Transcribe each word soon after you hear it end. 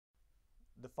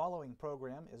The following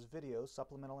program is video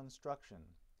supplemental instruction.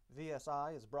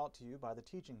 VSI is brought to you by the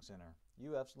Teaching Center,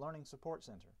 UF's Learning Support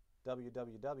Center,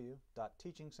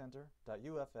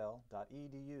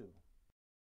 www.teachingcenter.ufl.edu.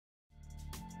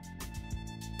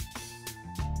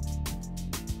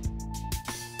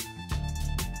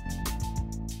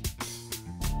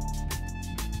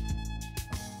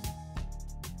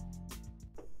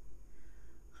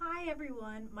 Hi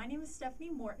everyone, my name is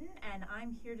Stephanie Morton and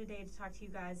I'm here today to talk to you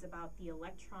guys about the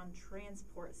electron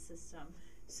transport system.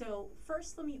 So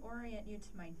first let me orient you to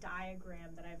my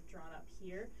diagram that I've drawn up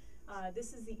here.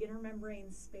 This is the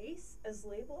intermembrane space as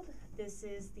labeled. This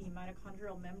is the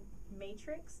mitochondrial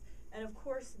matrix, and of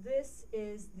course this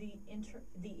is the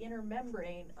inner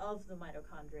membrane of the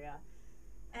mitochondria.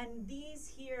 And these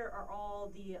here are all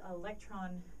the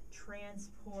electron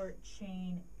transport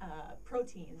chain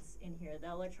proteins in here, the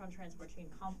electron transport chain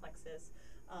complexes,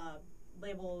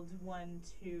 labeled 1,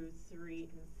 2, 3,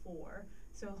 and 4.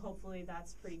 So hopefully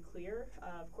that's pretty clear.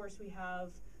 Of course we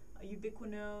have a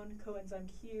ubiquinone, coenzyme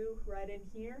Q right in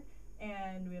here,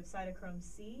 and we have Cytochrome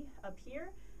C up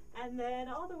here. And then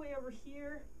all the way over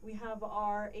here we have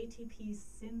our ATP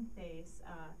synthase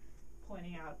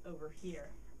pointing out over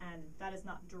here. And that is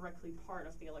not directly part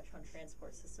of the electron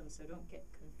transport system, so don't get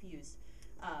confused.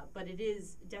 But it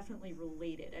is definitely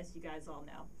related, as you guys all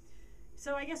know.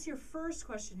 So I guess your first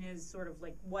question is sort of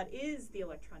like, what is the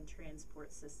electron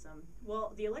transport system?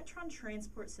 Well, the electron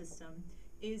transport system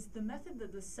is the method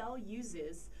that the cell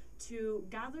uses to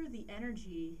gather the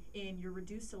energy in your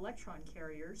reduced electron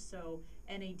carriers, so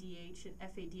NADH and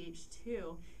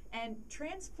FADH2, and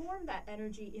transform that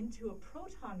energy into a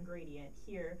proton gradient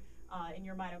here in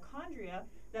your mitochondria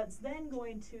that's then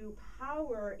going to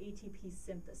power ATP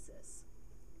synthesis.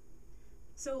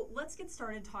 So let's get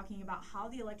started talking about how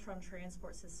the electron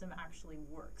transport system actually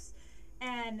works.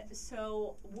 And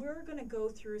so we're going to go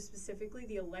through specifically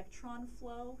the electron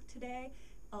flow today,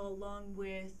 along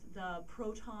with the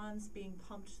protons being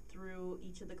pumped through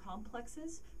each of the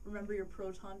complexes. Remember, your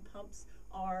proton pumps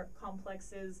are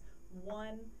complexes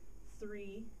 1,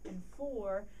 3, and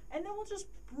 4, and then we'll just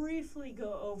briefly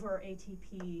go over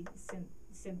ATP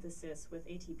synthesis with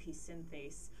ATP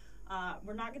synthase.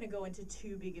 We're not going to go into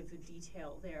too big of a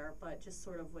detail there, but just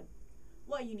sort of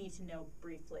what you need to know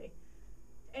briefly.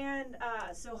 And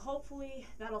so hopefully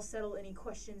that'll settle any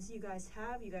questions you guys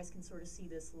have. You guys can sort of see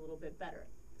this a little bit better.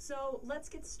 So let's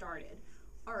get started.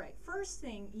 All right, first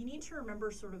thing, you need to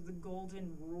remember sort of the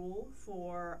golden rule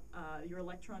for your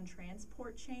electron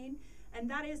transport chain, and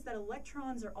that is that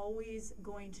electrons are always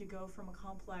going to go from a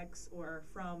complex or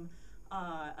from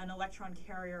an electron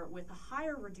carrier with a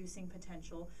higher reducing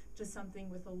potential to something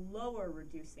with a lower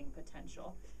reducing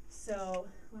potential. So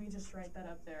let me just write that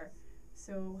up there.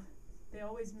 So they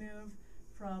always move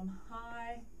from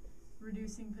high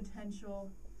reducing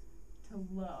potential to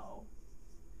low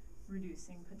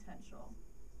reducing potential.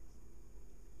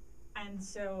 And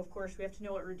so, of course, we have to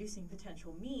know what reducing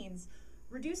potential means.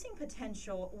 Reducing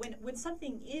potential, when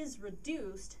something is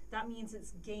reduced, that means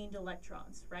it's gained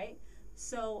electrons, right?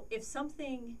 So if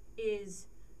something is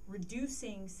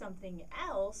reducing something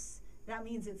else, that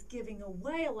means it's giving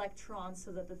away electrons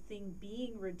so that the thing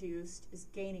being reduced is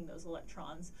gaining those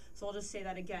electrons. So I'll just say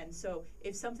that again. So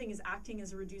if something is acting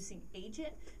as a reducing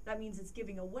agent, that means it's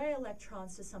giving away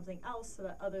electrons to something else so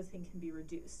that other thing can be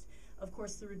reduced. Of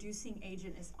course, the reducing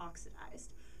agent is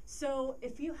oxidized. So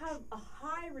if you have a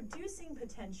high reducing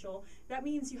potential, that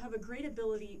means you have a great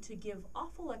ability to give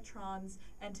off electrons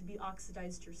and to be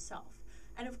oxidized yourself.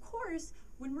 And of course,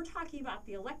 when we're talking about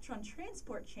the electron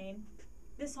transport chain,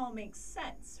 this all makes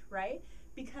sense, right?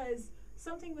 Because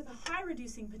something with a high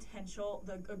reducing potential,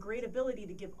 a great ability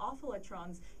to give off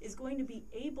electrons, is going to be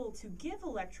able to give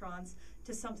electrons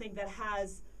to something that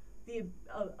has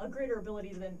a greater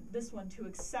ability than this one to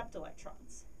accept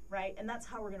electrons, right? And that's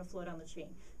how we're going to flow down the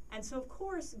chain. And so, of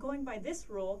course, going by this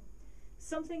rule,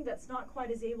 something that's not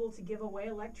quite as able to give away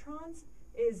electrons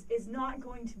is not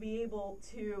going to be able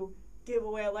to give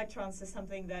away electrons to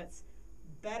something that's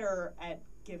better at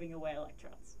giving away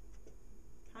electrons.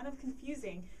 Kind of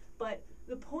confusing, but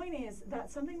the point is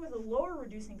that something with a lower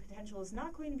reducing potential is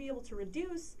not going to be able to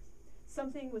reduce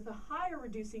something with a higher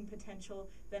reducing potential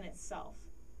than itself.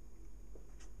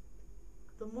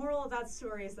 The moral of that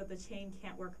story is that the chain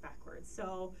can't work backwards.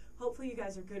 So hopefully you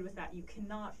guys are good with that. You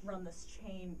cannot run this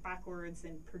chain backwards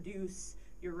and produce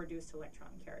your reduced electron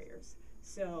carriers.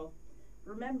 So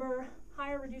remember,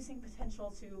 higher reducing potential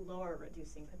to lower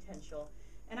reducing potential.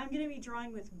 And I'm going to be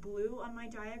drawing with blue on my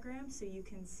diagram so you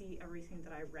can see everything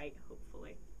that I write,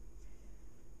 hopefully.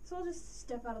 So I'll just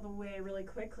step out of the way really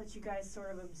quick, let you guys sort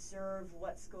of observe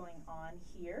what's going on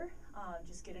here,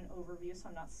 just get an overview so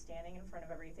I'm not standing in front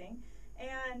of everything.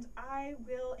 And I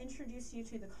will introduce you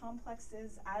to the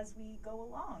complexes as we go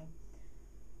along.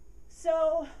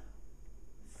 So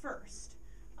first,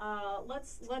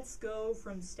 let's go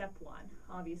from step one,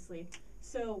 obviously.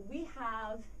 So we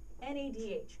have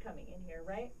NADH coming in here,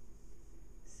 right?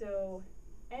 So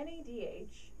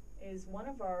NADH is one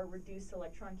of our reduced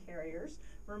electron carriers.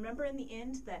 Remember in the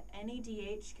end that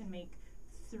NADH can make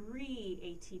 3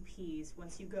 ATPs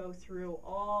once you go through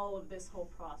all of this whole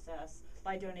process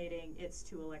by donating its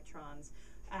 2 electrons.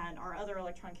 And our other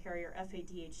electron carrier,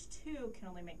 FADH2, can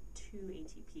only make 2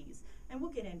 ATPs. And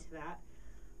we'll get into that.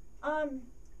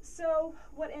 So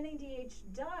what NADH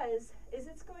does is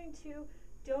it's going to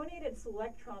donate its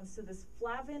electrons to this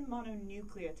flavin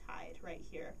mononucleotide right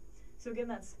here. So again,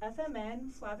 that's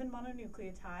FMN, flavin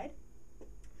mononucleotide.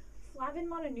 Flavin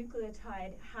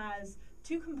mononucleotide has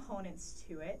 2 components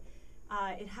to it.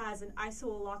 It has an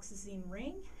isoalloxazine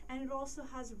ring, and it also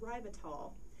has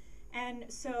ribitol. And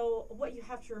so what you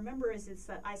have to remember is it's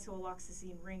that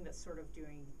isoalloxazine ring that's sort of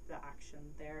doing the action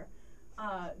there.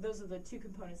 Those are the 2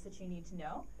 components that you need to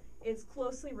know. It's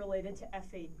closely related to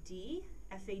FAD.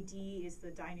 FAD is the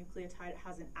dinucleotide. It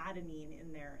has an adenine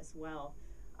in there as well.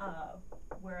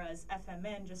 Whereas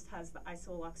FMN just has the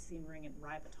isoalloxazine ring and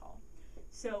ribitol.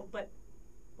 So, but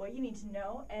what you need to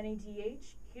know,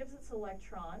 NADH gives its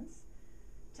electrons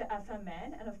to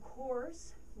FMN, and of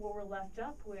course, what we're left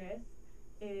up with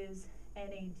is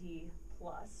NAD+,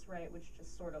 right, which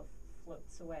just sort of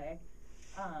floats away.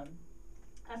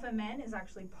 FMN is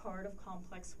actually part of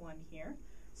complex 1 here,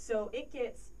 so it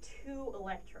gets 2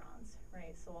 electrons,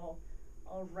 right? So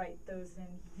I'll write those in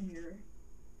here.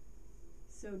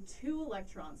 So 2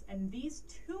 electrons, and these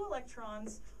 2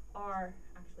 electrons are,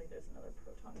 actually there's another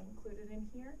proton included in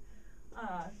here,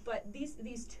 but these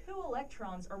 2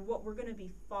 electrons are what we're going to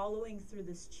be following through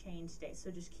this chain today.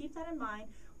 So just keep that in mind.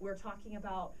 We're talking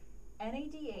about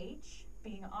NADH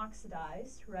being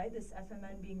oxidized, right, this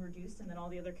FMN being reduced, and then all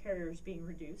the other carriers being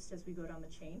reduced as we go down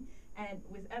the chain. And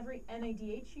with every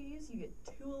NADH you use, you get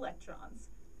 2 electrons.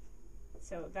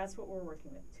 So that's what we're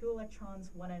working with, 2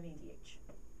 electrons, 1 NADH.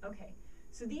 Okay.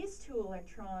 So these 2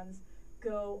 electrons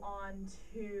go on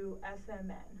to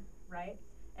FMN, right?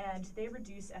 And they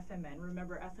reduce FMN.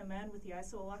 Remember FMN with the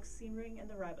isoalloxazine ring and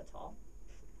the ribitol.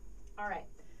 All right,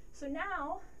 so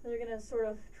now they're going to sort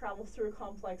of travel through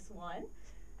complex 1.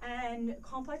 And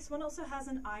complex 1 also has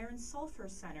an iron-sulfur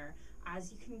center.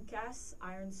 As you can guess,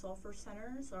 iron-sulfur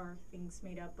centers are things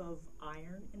made up of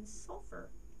iron and sulfur.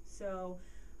 So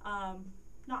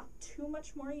not too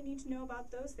much more you need to know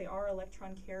about those. They are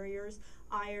electron carriers.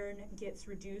 Iron gets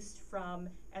reduced from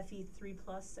Fe3+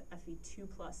 to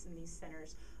Fe2+ in these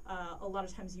centers. A lot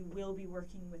of times you will be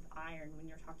working with iron when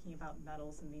you're talking about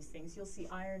metals and these things. You'll see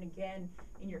iron again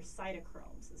in your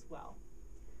cytochromes as well.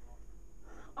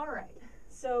 All right,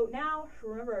 so now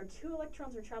remember our 2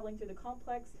 electrons are traveling through the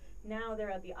complex. Now they're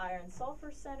at the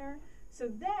iron-sulfur center. So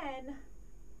then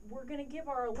we're going to give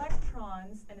our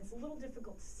electrons, and it's a little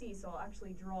difficult to see, so I'll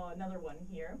actually draw another one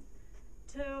here,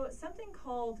 to something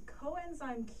called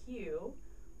Coenzyme Q,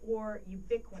 or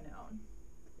ubiquinone.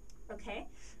 Okay,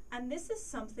 and this is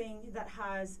something that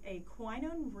has a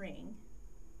quinone ring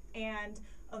and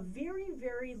a very,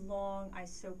 very long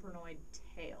isoprenoid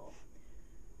tail.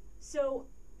 So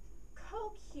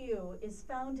CoQ is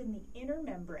found in the inner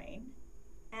membrane,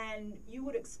 and you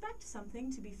would expect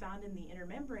something to be found in the inner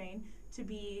membrane to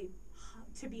be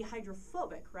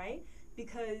hydrophobic, right?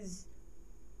 Because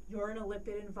you're in a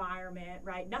lipid environment,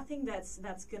 right? Nothing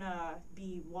that's gonna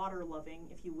be water loving,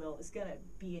 if you will, is gonna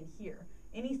be in here.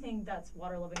 Anything that's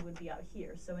water loving would be out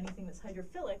here. So anything that's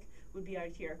hydrophilic would be out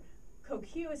here.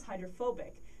 CoQ is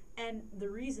hydrophobic, and the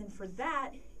reason for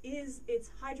that is its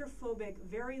hydrophobic,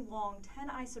 very long 10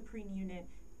 isoprene unit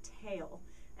tail.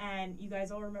 And you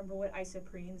guys all remember what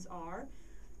isoprenes are.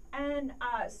 And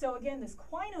so again, this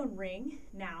quinone ring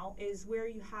now is where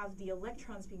you have the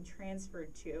electrons being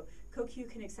transferred to. CoQ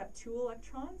can accept 2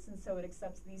 electrons, and so it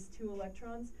accepts these 2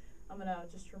 electrons. I'm going to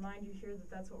just remind you here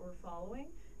that that's what we're following.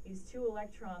 These 2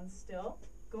 electrons still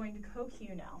going to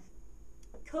CoQ now.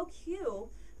 CoQ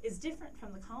is different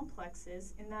from the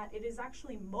complexes in that it is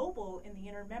actually mobile in the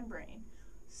inner membrane.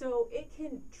 So it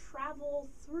can travel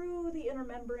through the inner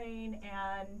membrane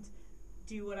and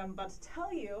do what I'm about to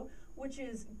tell you, which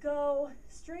is go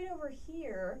straight over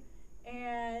here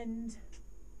and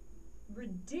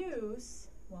reduce,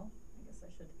 well, I guess I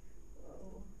should,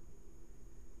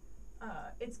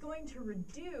 it's going to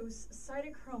reduce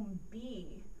Cytochrome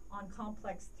B on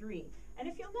complex 3. And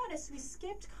if you'll notice, we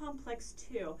skipped complex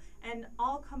 2, and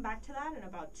I'll come back to that in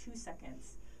about 2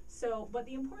 seconds. So, but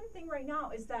the important thing right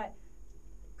now is that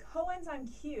coenzyme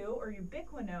Q, or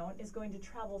ubiquinone, is going to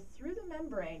travel through the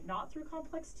membrane, not through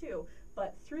complex 2,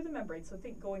 but through the membrane. So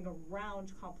think going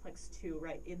around complex 2,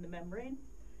 right, in the membrane,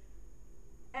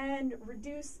 and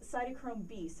reduce cytochrome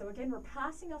B. So again, we're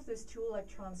passing off those 2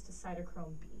 electrons to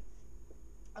cytochrome B.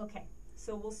 Okay,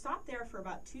 so we'll stop there for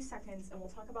about 2 seconds, and we'll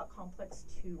talk about complex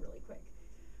 2 really quick.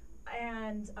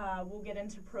 And we'll get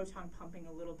into proton pumping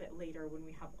a little bit later when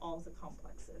we have all the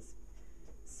complexes.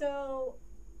 So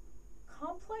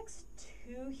complex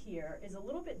 2 here is a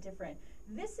little bit different.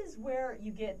 This is where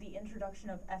you get the introduction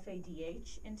of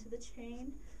FADH into the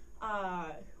chain.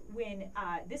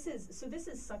 This is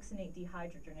succinate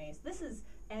dehydrogenase. This is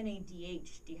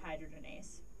NADH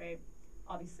dehydrogenase, right?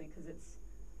 Obviously, because it's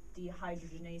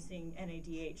dehydrogenasing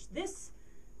NADH. This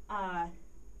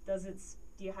does its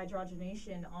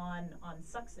dehydrogenation on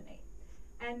succinate.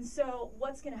 And so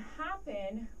what's going to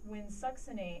happen when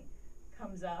succinate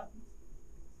comes up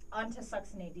onto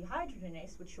succinate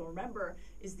dehydrogenase, which you'll remember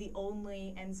is the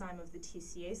only enzyme of the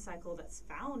TCA cycle that's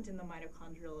found in the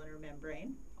mitochondrial inner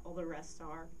membrane. All the rest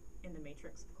are in the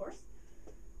matrix, of course.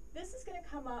 This is going to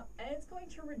come up, and it's going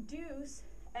to reduce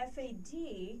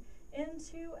FAD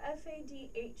into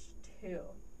FADH2,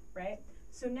 right?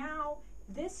 So now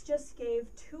this just gave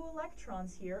 2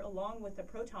 electrons here, along with the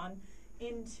proton,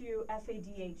 into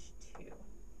FADH2.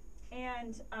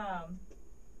 And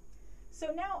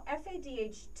so now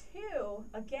FADH2,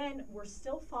 again, we're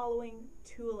still following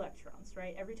 2 electrons,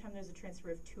 right? Every time there's a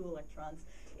transfer of 2 electrons.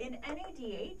 In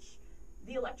NADH,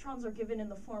 the electrons are given in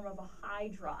the form of a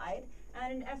hydride,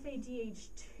 and in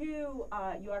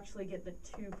FADH2, you actually get the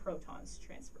 2 protons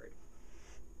transferred.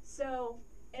 So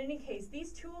in any case,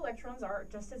 these 2 electrons are,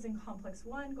 just as in complex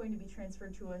 1, going to be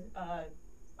transferred to a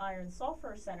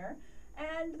iron-sulfur center,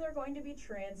 and they're going to be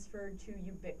transferred to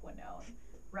ubiquinone,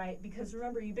 right? Because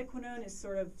remember, ubiquinone is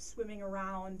sort of swimming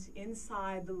around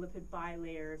inside the lipid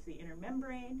bilayer of the inner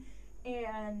membrane,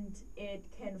 and it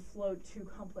can float to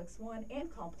complex 1 and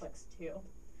complex 2.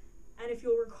 And if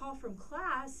you'll recall from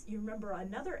class, you remember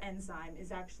another enzyme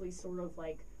is actually sort of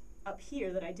like up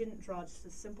here that I didn't draw just to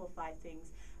simplify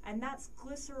things, and that's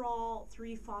glycerol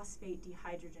 3-phosphate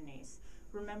dehydrogenase.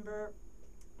 Remember,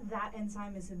 that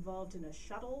enzyme is involved in a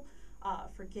shuttle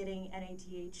for getting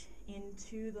NADH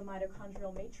into the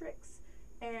mitochondrial matrix,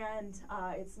 and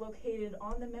it's located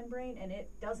on the membrane, and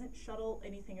it doesn't shuttle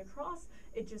anything across,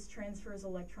 it just transfers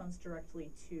electrons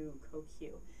directly to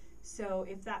CoQ. So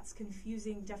if that's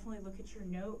confusing, definitely look at your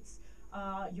notes.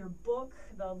 Your book,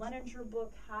 the Leninger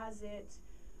book, has it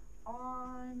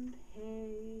on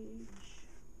page,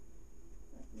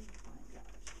 let me find out,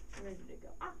 where did it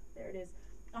go? Ah, there it is,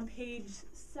 on page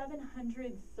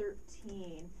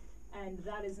 713, and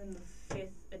that is in the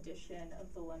 5th edition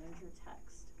of the Leninger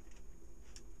text.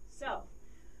 So,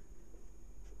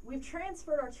 we've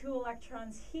transferred our 2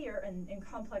 electrons here in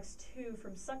complex 2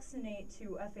 from succinate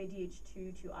to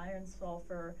FADH2 to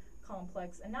iron-sulfur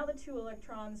complex, and now the 2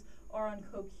 electrons are on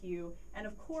CoQ, and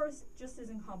of course, just as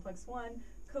in complex 1,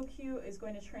 CoQ is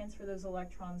going to transfer those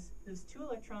electrons, those 2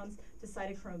 electrons, to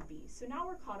cytochrome B. So now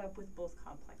we're caught up with both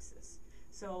complexes.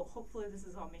 So hopefully this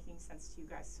is all making sense to you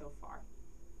guys so far.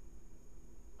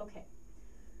 Okay.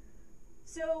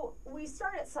 So we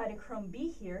start at cytochrome B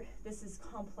here. This is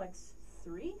complex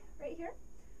 3 right here.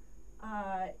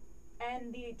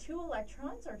 And the 2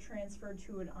 electrons are transferred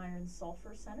to an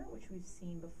iron-sulfur center, which we've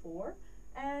seen before.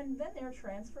 And then they're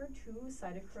transferred to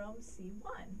cytochrome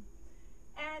C1.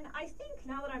 And I think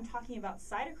now that I'm talking about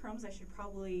cytochromes, I should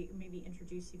probably maybe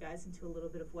introduce you guys into a little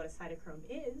bit of what a cytochrome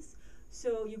is.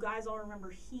 So you guys all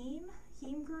remember heme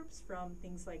groups from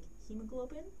things like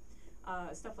hemoglobin,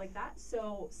 stuff like that.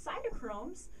 So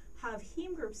cytochromes have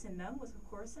heme groups in them with, of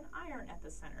course, an iron at the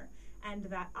center. And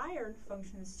that iron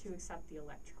functions to accept the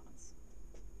electrons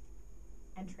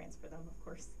and transfer them, of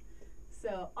course.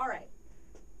 So, all right.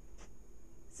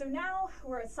 So now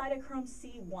we're at cytochrome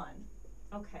C1.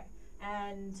 Okay.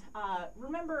 And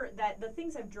remember that the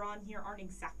things I've drawn here aren't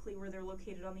exactly where they're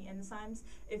located on the enzymes.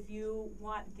 If you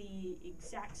want the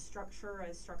exact structure,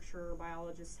 as structure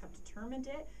biologists have determined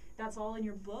it, that's all in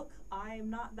your book.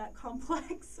 I'm not that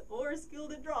complex or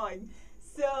skilled at drawing.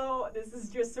 So this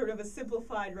is just sort of a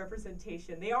simplified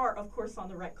representation. They are, of course, on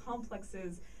the right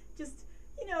complexes. Just,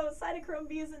 you know, cytochrome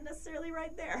B isn't necessarily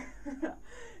right there.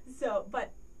 So,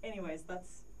 but anyways,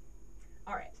 that's,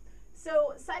 all right.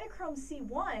 So cytochrome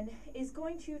C1 is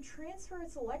going to transfer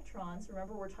its electrons,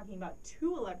 remember we're talking about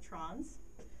 2 electrons,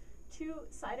 to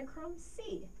cytochrome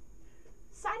C.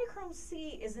 Cytochrome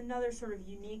C is another sort of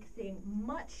unique thing,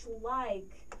 much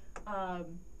like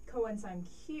Coenzyme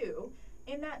Q,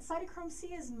 in that Cytochrome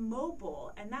C is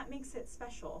mobile, and that makes it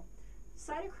special.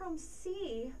 Cytochrome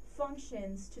C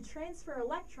functions to transfer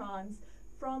electrons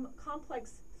from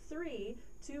complex 3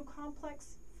 to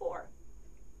complex 4.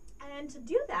 And to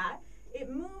do that, it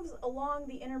moves along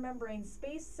the intermembrane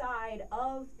space side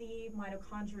of the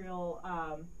mitochondrial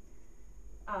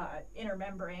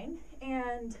intermembrane,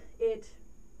 and it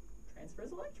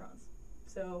transfers electrons.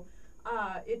 So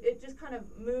it just kind of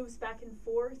moves back and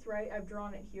forth, right? I've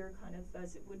drawn it here kind of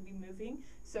as it would be moving.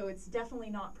 So it's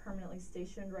definitely not permanently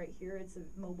stationed right here. It's a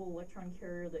mobile electron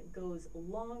carrier that goes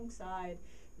alongside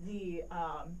the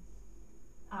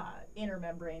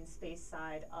intermembrane space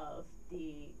side of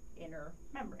the inner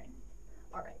membrane.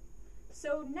 All right,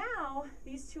 so now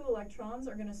these two electrons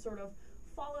are going to sort of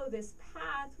follow this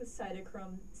path with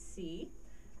cytochrome C,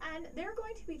 and they're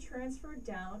going to be transferred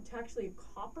down to actually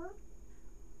copper,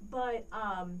 but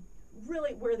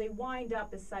really where they wind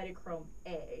up is cytochrome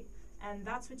A, and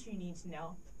that's what you need to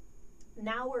know.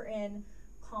 Now we're in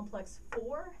complex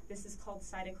 4. This is called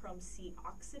cytochrome C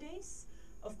oxidase,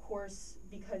 of course,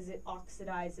 because it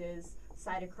oxidizes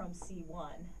cytochrome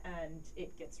C1, and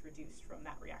it gets reduced from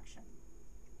that reaction.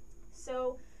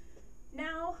 So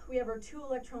now we have our 2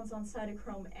 electrons on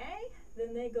cytochrome A,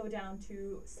 then they go down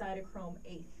to cytochrome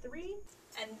A3,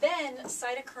 and then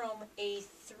cytochrome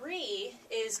A3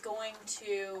 is going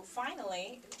to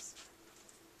finally,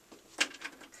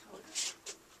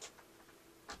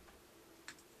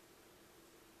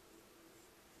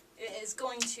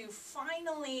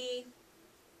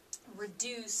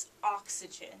 reduce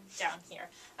oxygen down here.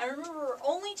 And remember, we're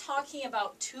only talking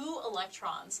about 2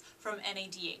 electrons from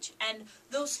NADH, and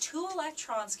those 2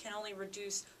 electrons can only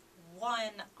reduce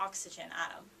 1 oxygen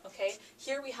atom, okay?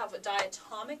 Here we have a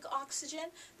diatomic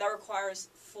oxygen that requires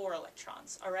 4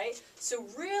 electrons, all right? So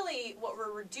really what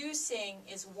we're reducing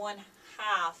is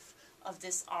 1/2 of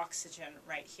this oxygen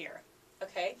right here,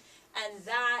 okay? And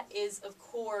that is, of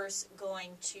course,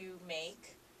 going to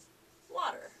make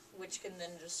water, which can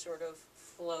then just sort of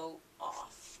flow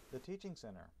off. The Teaching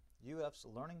Center, UF's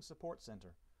Learning Support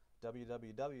Center,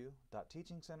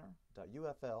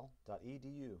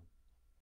 www.teachingcenter.ufl.edu.